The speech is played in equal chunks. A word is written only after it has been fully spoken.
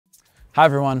Hi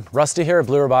everyone, Rusty here at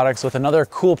Blue Robotics with another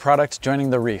cool product joining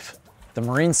the Reef, the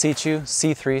MarineSitu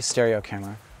C3 Stereo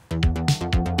Camera.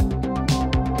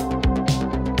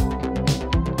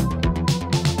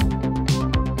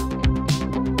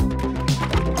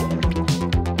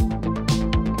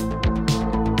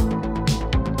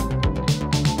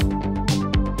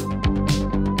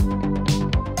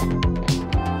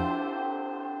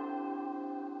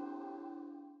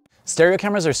 Stereo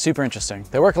cameras are super interesting.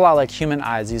 They work a lot like human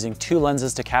eyes, using two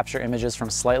lenses to capture images from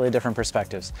slightly different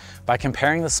perspectives. By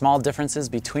comparing the small differences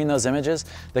between those images,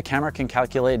 the camera can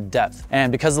calculate depth.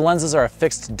 And because the lenses are a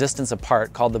fixed distance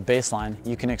apart, called the baseline,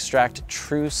 you can extract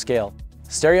true scale.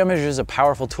 Stereo imagery is a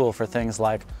powerful tool for things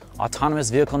like autonomous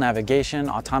vehicle navigation,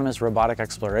 autonomous robotic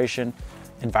exploration,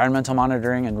 environmental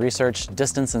monitoring and research,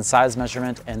 distance and size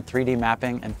measurement, and 3D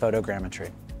mapping and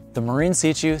photogrammetry. The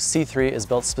MarineSitu C3 is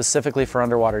built specifically for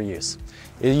underwater use.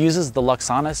 It uses the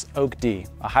Luxonis OAK-D,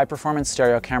 a high-performance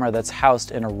stereo camera that's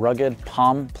housed in a rugged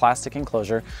palm plastic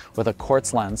enclosure with a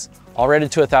quartz lens, all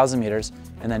rated to 1,000 meters,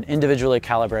 and then individually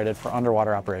calibrated for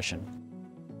underwater operation.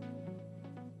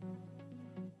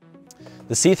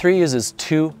 The C3 uses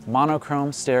two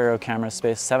monochrome stereo cameras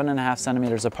spaced 7.5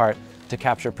 centimeters apart to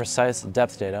capture precise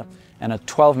depth data, and a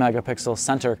 12-megapixel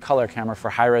center color camera for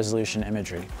high-resolution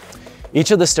imagery.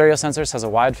 Each of the stereo sensors has a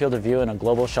wide field of view and a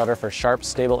global shutter for sharp,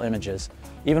 stable images,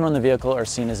 even when the vehicle or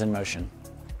scene is in motion.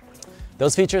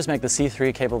 Those features make the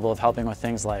C3 capable of helping with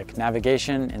things like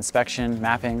navigation, inspection,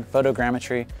 mapping,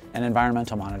 photogrammetry, and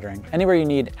environmental monitoring, anywhere you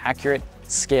need accurate,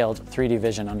 scaled 3D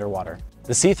vision underwater.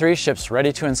 The C3 ships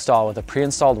ready to install with a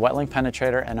pre-installed wet link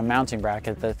penetrator and a mounting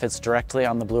bracket that fits directly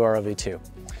on the Blue ROV 2.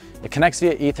 It connects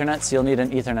via Ethernet, so you'll need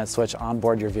an Ethernet switch on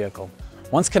board your vehicle.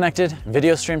 Once connected,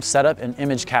 video stream setup and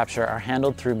image capture are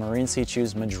handled through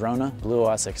MarineSitu's Madrona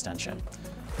BlueOS extension.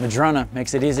 Madrona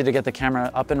makes it easy to get the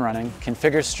camera up and running,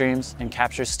 configure streams, and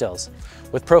capture stills,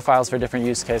 with profiles for different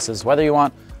use cases, whether you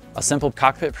want a simple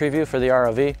cockpit preview for the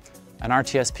ROV, an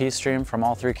RTSP stream from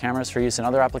all three cameras for use in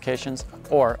other applications,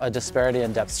 or a disparity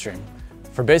and depth stream.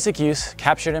 For basic use,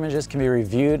 captured images can be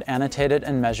reviewed, annotated,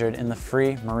 and measured in the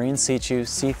free MarineSitu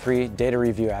C3 data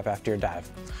review app after your dive.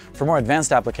 For more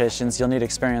advanced applications, you'll need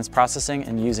experience processing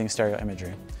and using stereo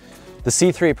imagery. The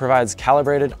C3 provides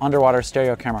calibrated underwater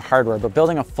stereo camera hardware, but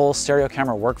building a full stereo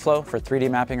camera workflow for 3D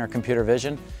mapping or computer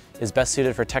vision is best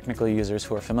suited for technical users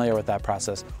who are familiar with that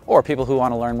process, or people who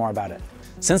want to learn more about it.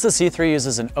 Since the C3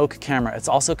 uses an OAK camera, it's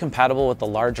also compatible with the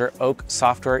larger OAK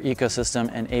software ecosystem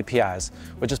and APIs,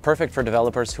 which is perfect for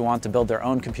developers who want to build their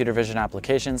own computer vision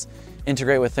applications,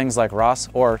 integrate with things like ROS,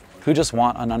 or who just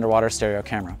want an underwater stereo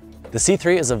camera. The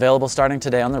C3 is available starting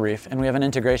today on the Reef, and we have an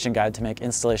integration guide to make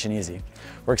installation easy.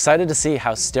 We're excited to see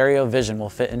how stereo vision will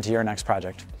fit into your next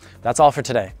project. That's all for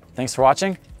today. Thanks for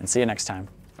watching, and see you next time.